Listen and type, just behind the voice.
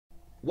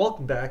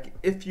Welcome back.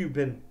 If you've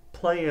been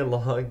playing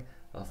along,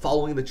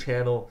 following the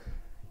channel,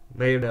 you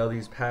may know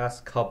these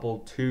past couple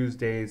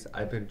Tuesdays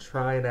I've been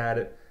trying at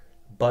it.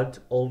 Bunt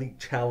only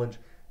challenge,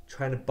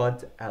 trying to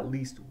bunt at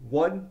least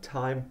one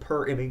time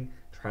per inning,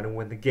 trying to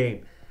win the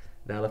game.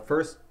 Now the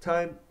first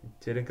time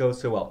didn't go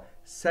so well.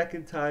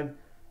 Second time,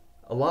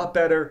 a lot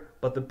better,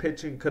 but the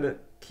pitching couldn't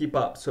keep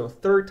up. So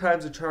third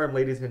time's the charm,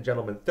 ladies and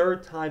gentlemen.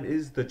 Third time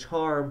is the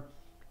charm.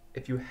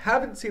 If you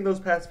haven't seen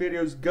those past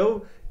videos,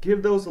 go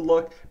give those a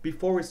look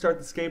before we start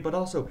this game. But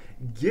also,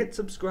 get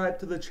subscribed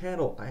to the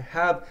channel. I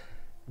have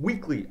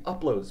weekly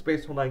uploads,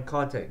 Baseball 9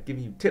 content,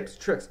 giving you tips,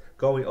 tricks,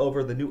 going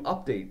over the new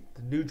update,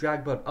 the new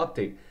Drag Bunt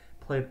update,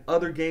 playing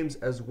other games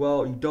as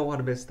well. You don't want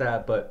to miss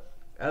that. But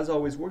as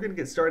always, we're going to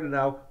get started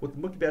now with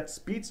the Mookie Betts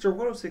Speedster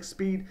 106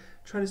 speed,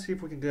 trying to see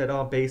if we can get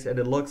on base. And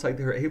it looks like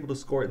they were able to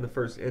score in the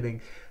first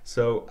inning.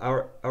 So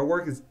our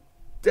work is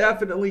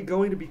definitely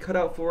going to be cut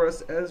out for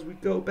us as we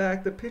go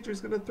back. The pitcher's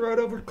going to throw it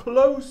over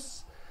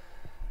close,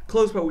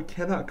 but we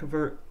cannot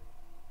convert.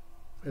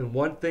 And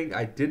one thing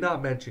I did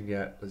not mention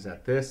yet was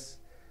that this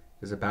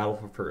is a battle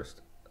for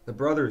first. The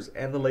brothers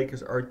and the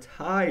Lakers are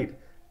tied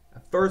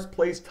at first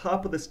place,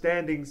 top of the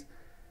standings.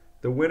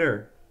 The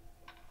winner,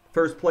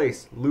 first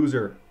place,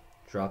 loser,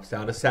 drops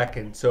down to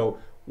second. So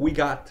we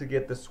got to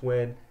get this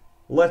win.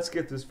 Let's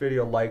get this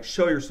video liked,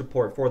 show your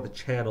support for the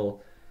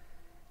channel,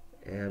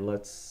 and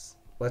let's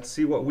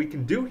see what we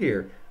can do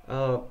here.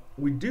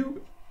 We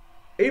do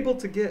able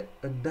to get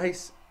a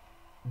nice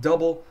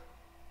double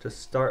to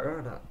start,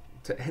 or not,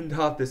 to end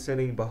off this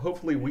inning, but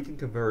hopefully we can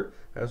convert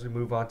as we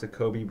move on to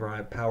Kobe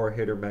Bryant, power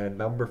hitter man,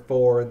 number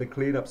 4 in the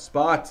cleanup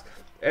spot.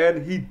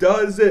 And he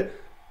does it.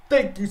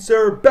 Thank you,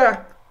 sir.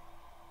 Back.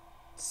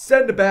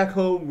 Send it back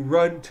home.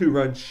 Run,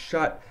 2-run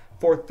shot.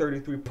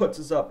 433 puts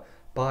us up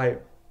by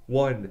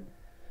 1.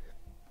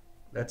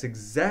 That's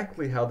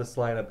exactly how this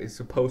lineup is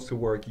supposed to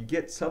work. You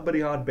get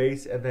somebody on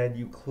base and then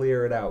you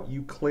clear it out.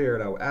 You clear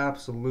it out.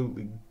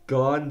 Absolutely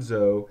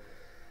gonzo.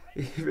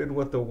 Even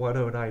with the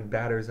 109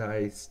 batters,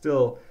 I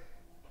still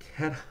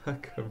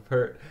cannot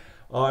convert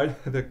on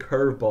the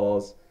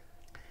curveballs.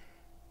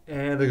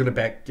 And they're going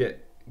to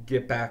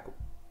get back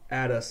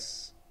at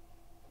us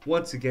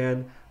once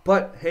again.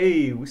 But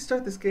hey, we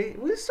start this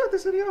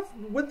inning off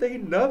with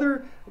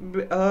another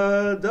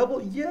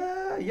double.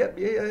 Yeah,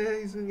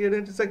 he's gonna get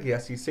into second.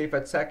 Yes, he's safe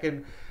at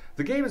second.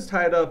 The game is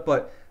tied up,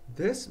 but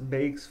this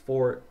makes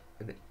for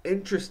an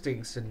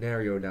interesting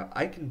scenario. Now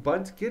I can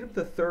bunt, get him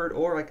to third,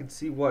 or I can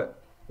see what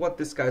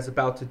this guy's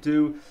about to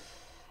do.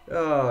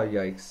 Oh,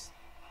 yikes!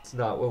 It's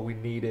not what we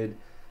needed.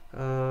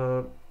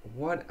 1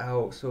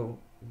 out. So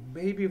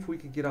maybe if we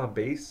can get on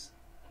base,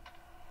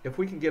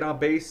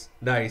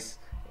 nice.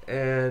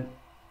 And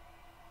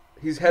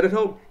he's headed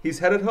home.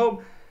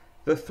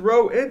 The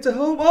throw into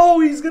home.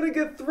 Oh, he's going to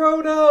get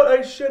thrown out.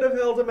 I should have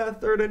held him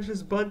at third and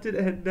just bunted.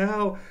 And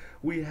now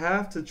we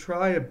have to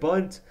try a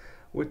bunt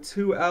with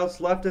 2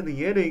 outs left in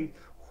the inning.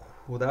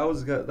 Well, that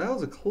was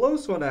a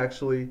close one,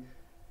 actually.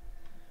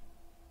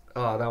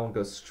 Oh, that one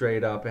goes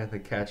straight up, and the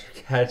catcher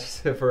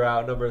catches it for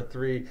out number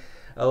 3.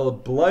 A little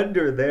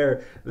blunder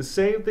there. The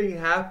same thing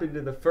happened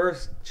in the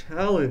first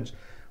challenge.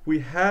 We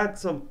had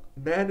some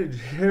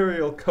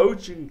managerial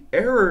coaching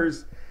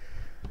errors.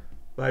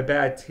 My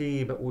bad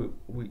team.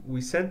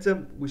 We sent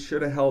him. We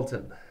should have held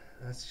him.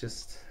 That's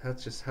just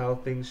how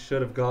things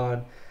should have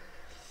gone.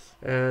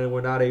 And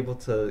we're not able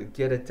to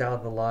get it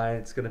down the line.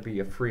 It's going to be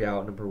a free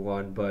out, number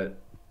 1. But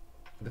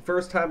the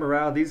first time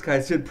around, these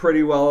guys did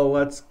pretty well.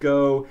 Let's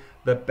go.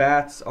 The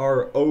bats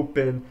are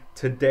open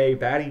today.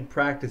 Batting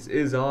practice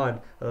is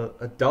on.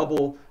 A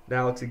double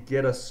now to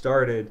get us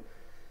started.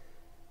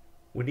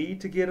 We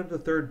need to get him to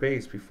third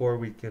base before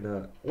we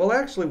can... well,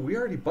 actually, we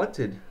already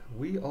bunted.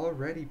 We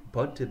already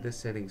bunted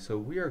this inning, so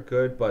we are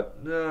good.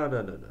 But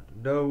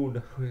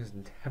no, he's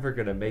never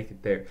going to make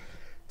it there.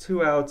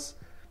 2 outs.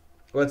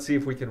 Let's see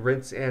if we can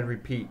rinse and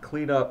repeat.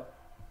 Clean up.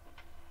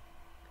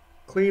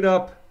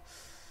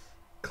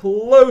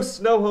 Close,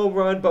 no home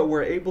run, but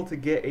we're able to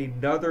get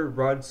another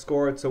run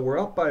scored. So we're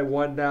up by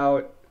 1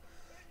 now.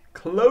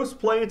 Close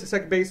play into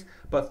second base,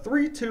 but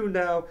 3-2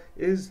 now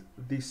is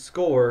the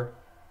score.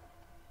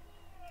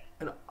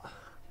 And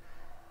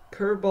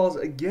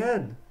curveballs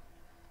again.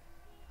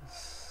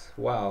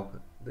 Wow,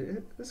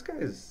 this guy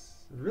is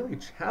really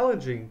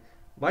challenging.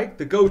 Mike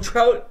the Goat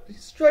Trout, he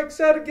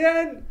strikes out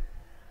again.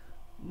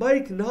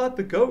 Mike, not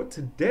the GOAT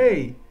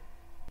today.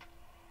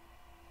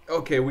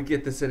 Okay, we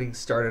get this inning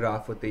started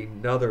off with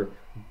another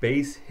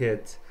base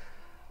hit.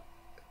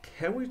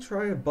 Can we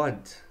try a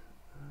bunt?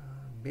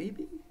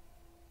 Maybe?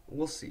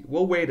 We'll see.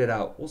 We'll wait it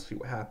out. We'll see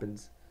what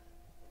happens.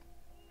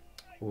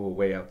 Oh,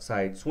 way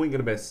outside. Swing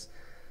and a miss.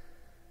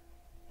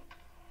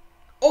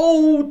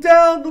 Oh,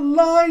 down the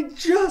line.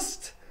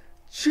 Just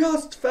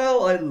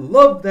fell. I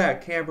love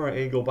that camera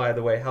angle, by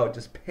the way, how it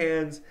just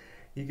pans.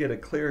 You get a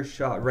clear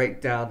shot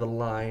right down the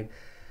line.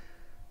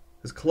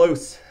 It was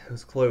close.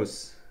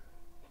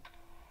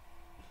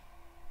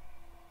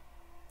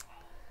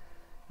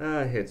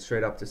 Hit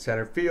straight up to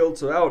center field.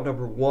 So out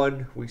number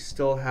 1. We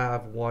still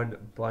have 1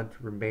 bunt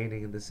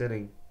remaining in this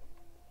inning.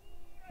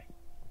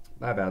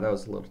 My bad, that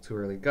was a little too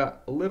early.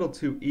 Got a little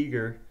too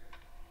eager.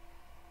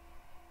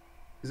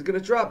 Is it going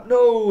to drop?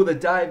 No, the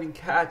diving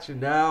catch. And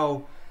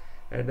now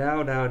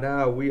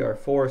we are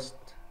forced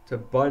to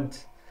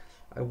bunt.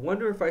 I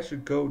wonder if I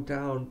should go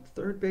down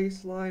third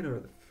baseline or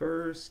the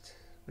first.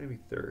 Maybe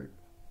third.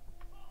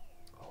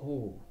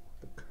 Oh,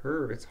 the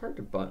curve. It's hard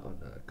to bunt on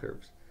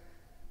curves.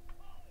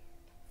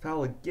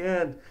 Foul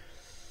again.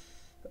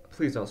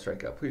 Please don't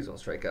strike out. Please don't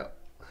strike out.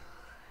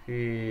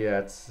 Yeah,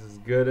 it's as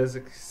good as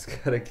it's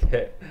going to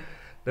get.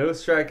 No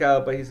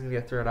strikeout, but he's going to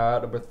get thrown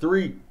out. Number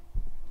 3.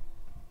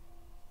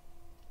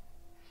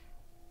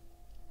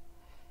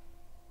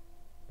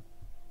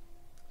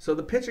 So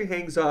the pitching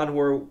hangs on.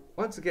 We're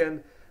once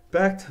again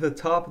back to the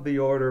top of the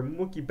order.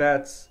 Mookie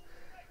Betts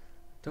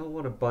don't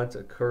want to bunt a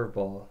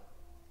curveball.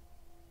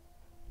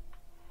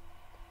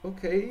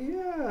 Okay,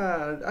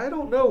 yeah, I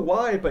don't know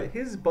why, but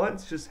his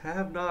bunts just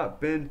have not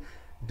been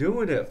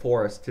doing it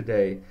for us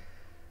today.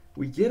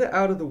 We get it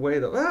out of the way,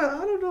 though.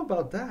 I don't know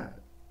about that.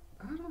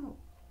 I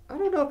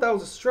don't know if that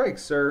was a strike,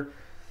 sir.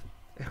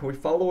 And we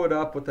follow it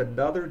up with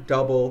another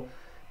double.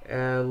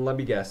 And let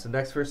me guess, the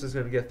next person is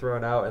going to get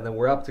thrown out, and then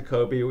we're up to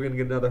Kobe. We're going to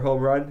get another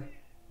home run.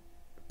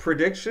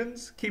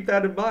 Predictions? Keep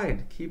that in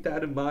mind. Keep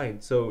that in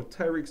mind. So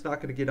Tyreek's not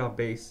going to get on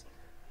base.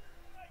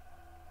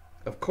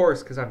 Of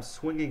course, because I'm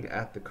swinging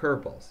at the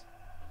curveballs.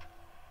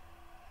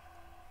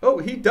 Oh,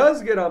 he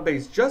does get on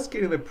base. Just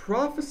kidding. The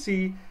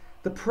prophecy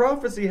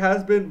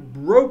has been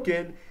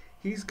broken.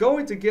 He's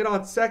going to get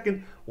on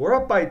second. We're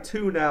up by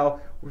 2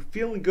 now. We're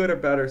feeling good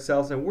about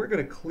ourselves, and we're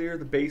going to clear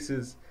the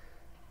bases.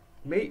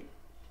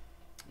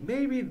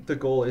 Maybe the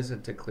goal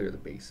isn't to clear the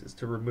bases,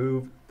 to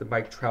remove the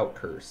Mike Trout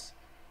curse.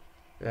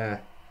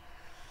 To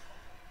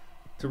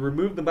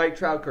remove the Mike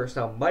Trout curse.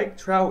 Now, Mike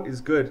Trout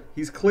is good.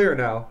 He's clear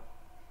now.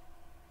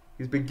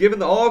 He's been given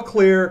the all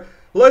clear.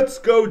 Let's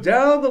go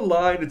down the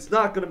line. It's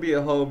not going to be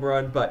a home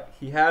run, but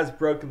he has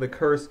broken the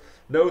curse.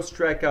 No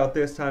strikeout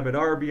this time. An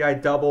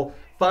RBI double.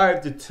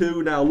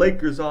 5-2. Now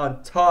Lakers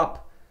on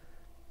top.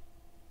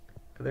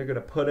 And they're going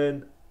to put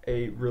in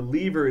a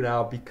reliever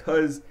now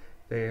because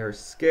they are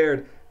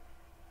scared.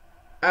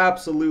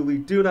 Absolutely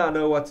do not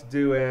know what to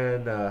do,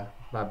 and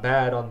my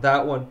bad on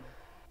that one.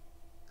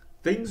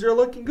 Things are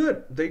looking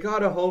good. They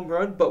got a home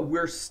run, but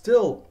we're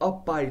still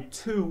up by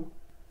 2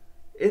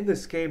 in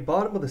this game.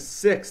 Bottom of the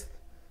 6th.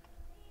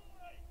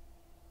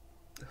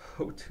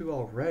 0-2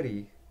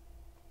 already.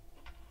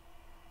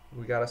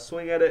 We got to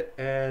swing at it,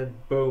 and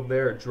boom,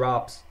 there it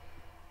drops.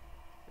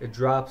 It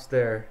drops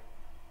there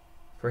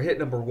for hit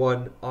number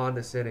 1 on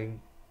this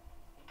inning.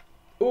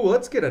 Oh,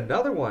 let's get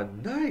another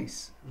one.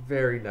 Nice.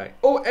 Very nice.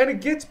 Oh, and it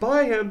gets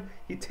by him.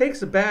 He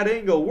takes a bad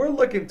angle. We're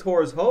looking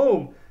towards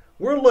home.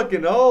 We're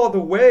looking all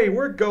the way.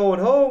 We're going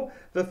home.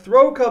 The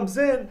throw comes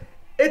in.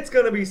 It's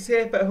going to be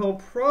safe at home.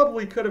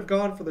 Probably could have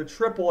gone for the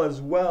triple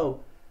as well.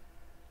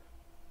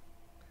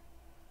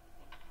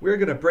 We're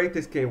going to break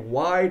this game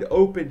wide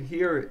open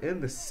here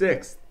in the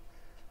 6th.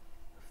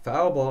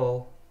 Foul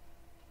ball.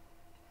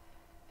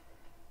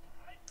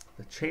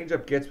 The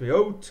changeup gets me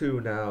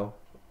 0-2 now.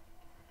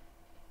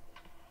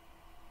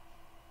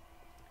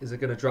 Is it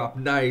going to drop?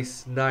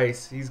 Nice,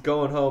 nice. He's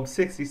going home.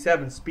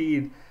 67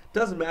 speed.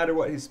 Doesn't matter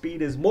what his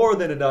speed is. More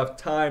than enough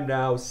time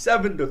now.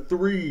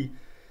 7-3.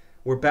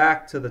 We're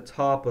back to the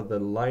top of the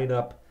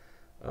lineup.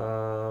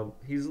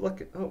 He's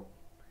looking. Oh,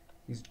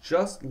 he's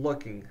just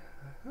looking.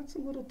 That's a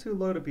little too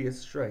low to be a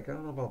strike. I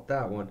don't know about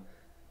that one.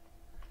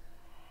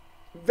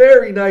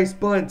 Very nice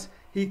bunt.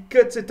 He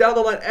gets it down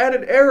the line and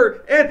an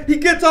error. And he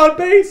gets on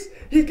base.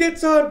 He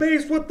gets on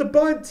base with the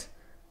bunt.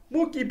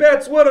 Mookie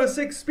Betts,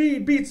 106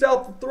 speed, beats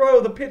out the throw.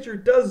 The pitcher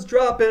does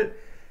drop it.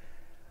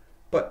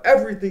 But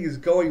everything is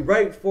going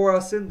right for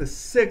us in the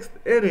 6th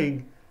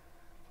inning.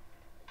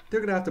 They're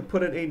going to have to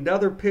put in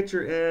another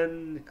pitcher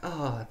in.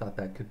 I thought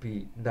that could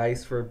be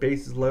nice for a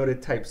bases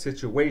loaded type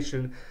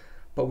situation.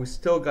 But we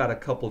still got a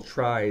couple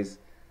tries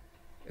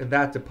in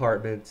that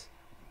department.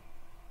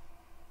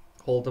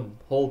 Hold them.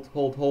 Hold.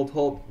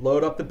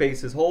 Load up the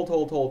bases. Hold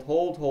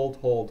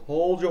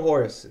your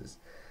horses.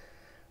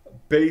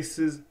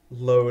 Bases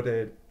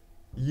loaded.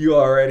 You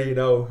already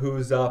know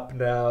who's up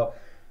now.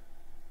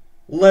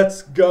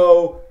 Let's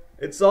go.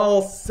 It's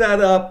all set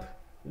up.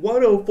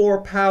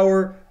 104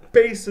 power.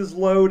 Bases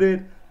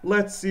loaded.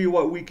 Let's see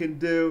what we can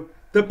do.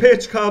 The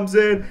pitch comes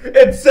in.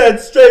 It's sent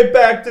straight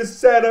back to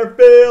center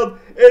field.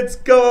 It's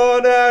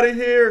gone out of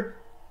here.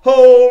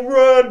 Home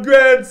run,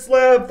 grand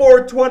slam,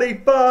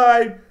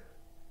 425.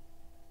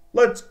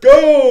 Let's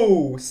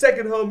go.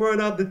 Second home run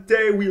of the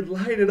day. We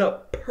lined it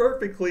up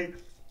perfectly.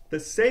 The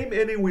same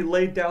inning we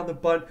laid down the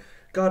bunt,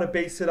 got a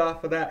base hit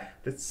off of that.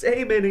 The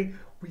same inning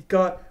we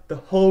got the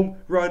home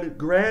run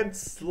grand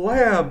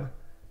slam.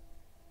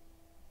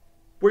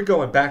 We're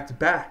going back to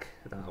back.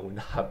 No, we're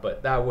not,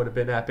 but that would have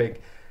been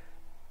epic.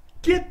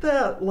 Get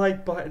that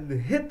like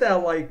button, hit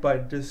that like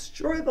button,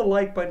 destroy the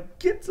like button,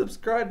 get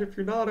subscribed if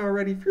you're not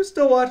already. If you're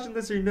still watching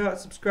this or you're not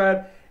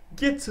subscribed,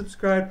 get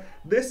subscribed.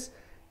 This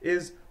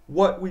is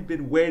what we've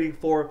been waiting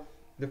for.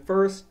 The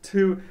first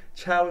 2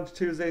 Challenge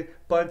Tuesday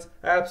bunts,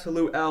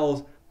 absolute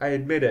L's. I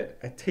admit it.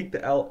 I take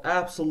the L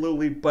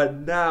absolutely. But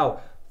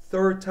now,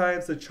 third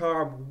time's the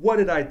charm. What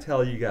did I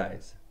tell you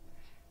guys?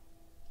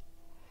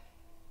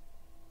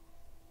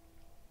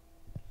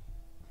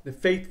 The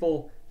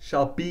faithful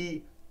shall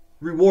be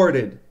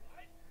rewarded.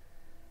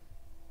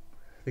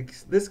 I think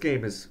this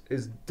game is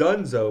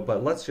donezo,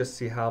 but let's just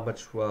see how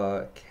much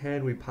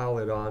can we pile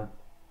it on.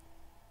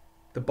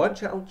 The Bunt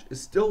challenge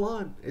is still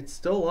on. It's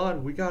still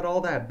on. We got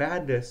all that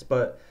madness,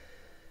 but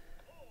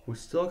we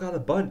still got a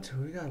bunt.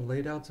 We got to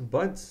lay down some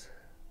bunts.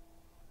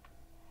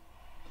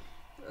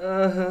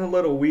 A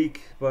little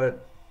weak,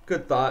 but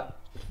good thought.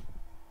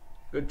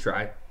 Good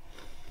try.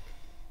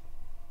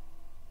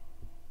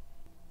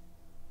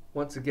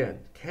 Once again,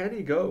 can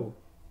he go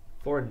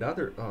for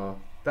another? Oh,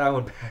 that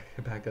one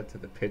back up to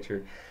the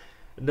pitcher.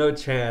 No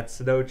chance,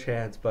 no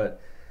chance.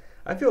 But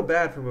I feel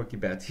bad for Mookie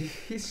Betts.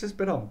 He's just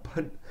been on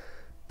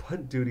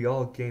punt duty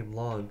all game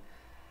long.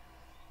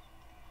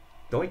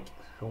 Doink.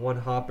 A one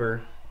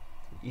hopper.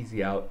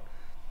 Easy out.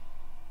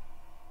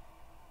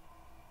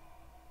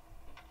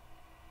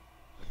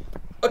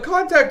 A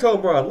contact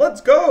home run.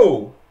 Let's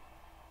go.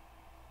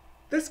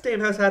 This game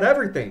has had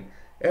everything.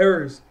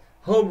 Errors,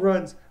 home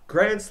runs,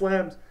 grand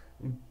slams,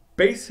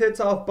 base hits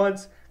off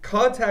bunts,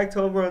 contact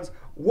home runs.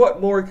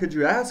 What more could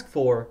you ask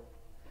for?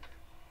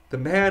 The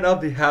man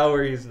of the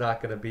hour is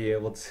not going to be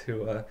able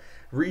to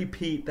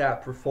repeat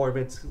that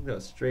performance. No,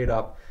 straight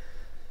up.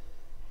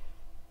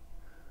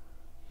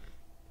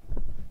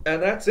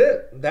 And that's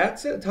it.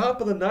 That's it. Top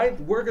of the ninth.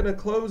 We're going to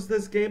close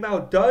this game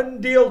out. Done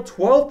deal.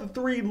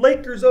 12-3.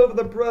 Lakers over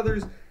the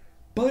Brothers.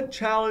 Bunt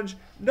challenge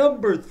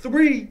number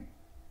 3.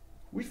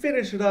 We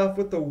finish it off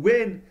with a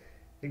win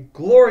in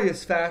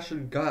glorious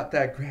fashion. Got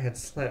that grand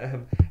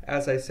slam.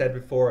 As I said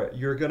before,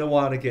 you're going to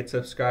want to get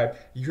subscribed.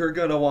 You're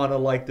going to want to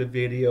like the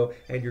video.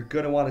 And you're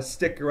going to want to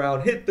stick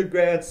around. Hit the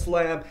grand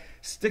slam.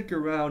 Stick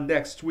around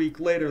next week.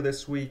 Later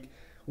this week.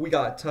 We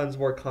got tons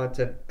more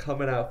content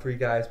coming out for you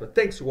guys. But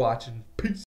thanks for watching. Peace.